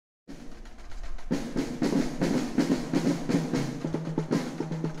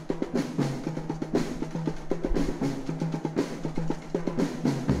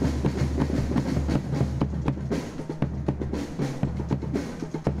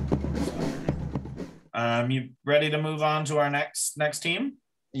You ready to move on to our next team?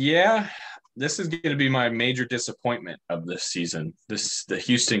 Yeah, this is going to be my major disappointment of this season. The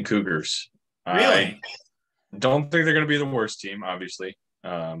Houston Cougars. Really? I don't think they're going to be the worst team, obviously.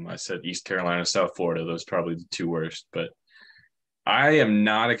 I said East Carolina, South Florida. Those are probably the two worst. But I am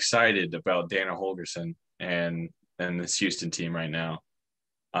not excited about Dana Holgorsen and this Houston team right now.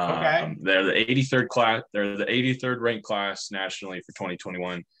 Okay. They're the 83rd class. They're the 83rd ranked class nationally for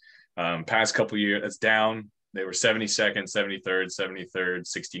 2021. Past couple years, it's down. They were 72nd, 73rd, 73rd,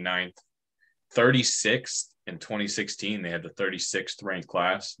 69th, 36th in 2016. They had the 36th ranked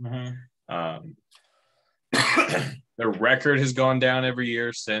class. Mm-hmm. Their record has gone down every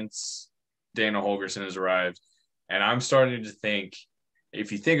year since Dana Holgorsen has arrived. And I'm starting to think,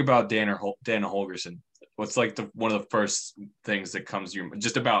 if you think about Dana Holgorsen, what's like one of the first things that comes to you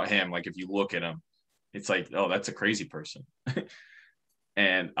just about him? Like if you look at him, it's like, oh, that's a crazy person.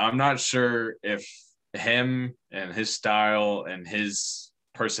 And I'm not sure if him and his style and his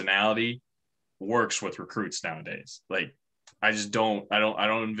personality works with recruits nowadays. Like I don't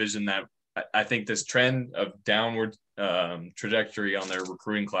envision that. I think this trend of downward trajectory on their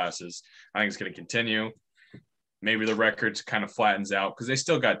recruiting classes, I think it's going to continue. Maybe the records kind of flattens out because they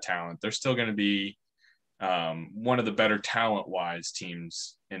still got talent. They're still going to be one of the better talent-wise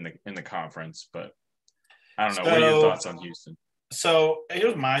teams in the conference. But I don't know. What are your thoughts on Houston? So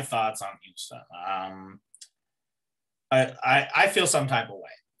here's my thoughts on Houston. I feel some type of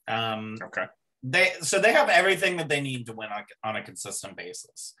way. Okay. They have everything that they need to win on a consistent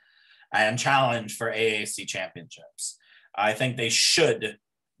basis and challenge for AAC championships. I think they should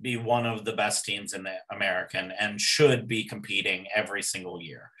be one of the best teams in the American and should be competing every single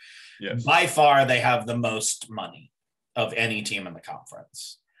year. Yes. By far, they have the most money of any team in the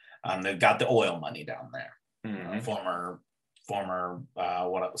conference. They've got the oil money down there. Mm-hmm. Former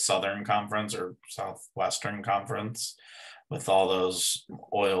Southern Conference or Southwestern Conference with all those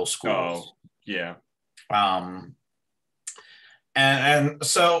oil schools. Oh, yeah. And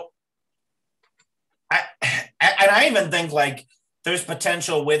so I even think like there's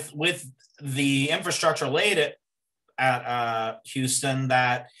potential with the infrastructure laid at Houston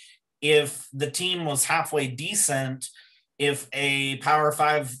that if the team was halfway decent, if a Power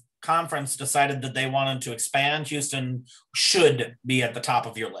 5 conference decided that they wanted to expand, Houston should be at the top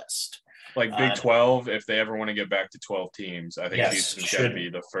of your list. Like Big 12, if they ever want to get back to 12 teams, I think yes, Houston should be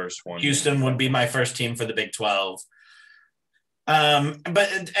the first one. Houston would be my first team for the Big 12. Dana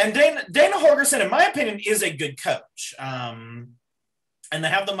Holgorsen, in my opinion, is a good coach. And they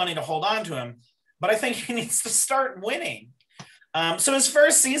have the money to hold on to him. But I think he needs to start winning. So his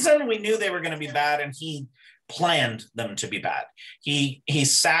first season, we knew they were going to be bad, and he planned them to be bad. He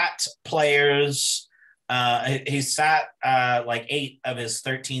sat players. He sat like 8 of his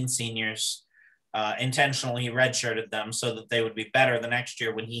 13 seniors intentionally. He redshirted them so that they would be better the next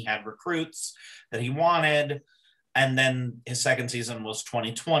year when he had recruits that he wanted. And then his second season was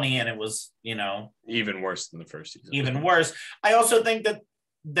 2020, and it was, even worse than the first season. Even worse. I also think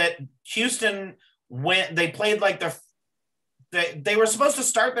that Houston they played like they were supposed to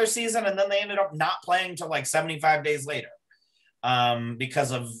start their season, and then they ended up not playing till like 75 days later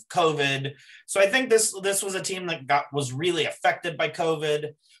because of COVID. So I think this was a team that was really affected by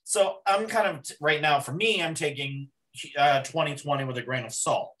COVID. So I'm kind of right now, for me, I'm taking 2020 with a grain of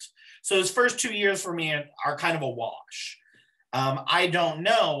salt. So his first 2 years for me are kind of a wash. I don't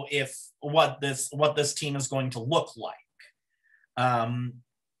know what this team is going to look like.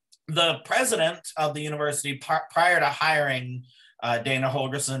 The president of the university, prior to hiring Dana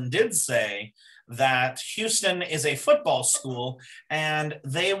Holgorsen, did say that Houston is a football school, and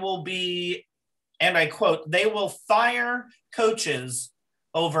they will be, and I quote, they will fire coaches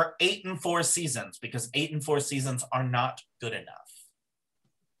over 8-4 seasons because 8-4 seasons are not good enough.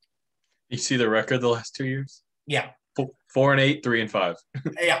 You see the record the last 2 years? Yeah. 4-8, 3-5.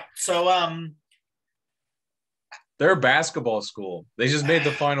 Yeah. So they're a basketball school. They just made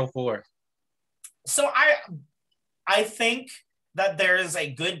the Final Four. So I think that there is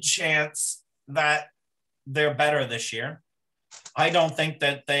a good chance that they're better this year. I don't think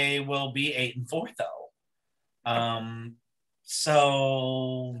that they will be 8-4 though.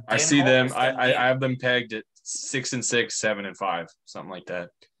 So I see them. I have them pegged at 6-6, 7-5, something like that.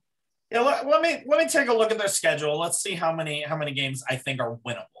 Yeah, let me take a look at their schedule. Let's see how many games I think are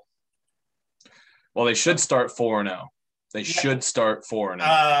winnable. Well, they should start 4-0. They should start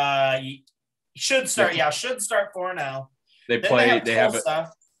 4-0. Should start 4-0.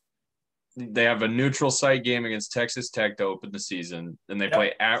 They have a neutral site game against Texas Tech to open the season. Then they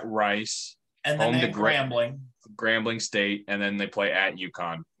play at Rice, and then home to Grambling. Grambling State, and then they play at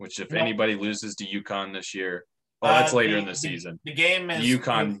UConn, which if anybody loses to UConn this year, that's later in the season. The game is the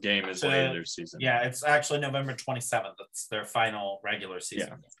UConn game is later this season. Yeah, it's actually November 27th. It's their final regular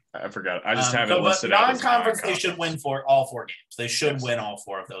season. Yeah, I forgot. I just have it listed. But non-conference, they should win all 4 games. They should win all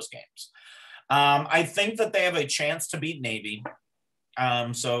 4 of those games. I think that they have a chance to beat Navy.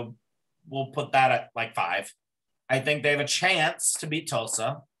 So we'll put that at like 5. I think they have a chance to beat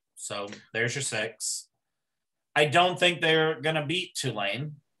Tulsa. So there's your 6. I don't think they're going to beat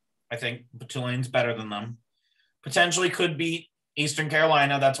Tulane. I think Tulane's better than them. Potentially could beat Eastern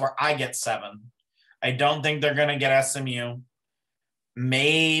Carolina. That's where I get 7. I don't think they're going to get SMU.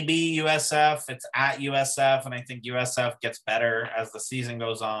 Maybe USF. It's at USF, and I think USF gets better as the season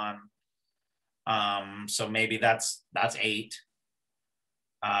goes on. So maybe that's 8.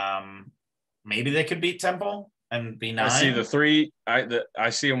 Maybe they could beat Temple and be 9. I see the 3. I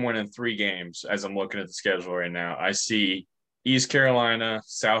see them winning 3 games as I'm looking at the schedule right now. I see East Carolina,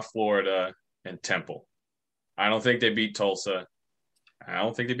 South Florida, and Temple. I don't think they beat Tulsa. I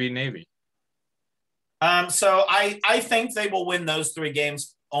don't think they beat Navy. So I think they will win those 3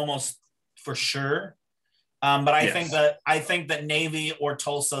 games almost for sure. But I think that Navy or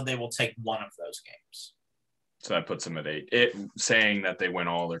Tulsa, they will take one of those games. So that puts them at 8. Saying that they win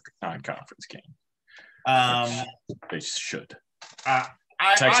all their non-conference games. They should.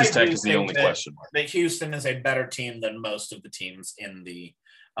 Texas Tech is the only question mark. That Houston is a better team than most of the teams in the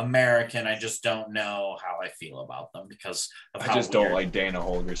American. I just don't know how I feel about them because of how I just don't like Dana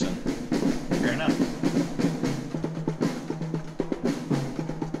Holgorsen. Fair enough.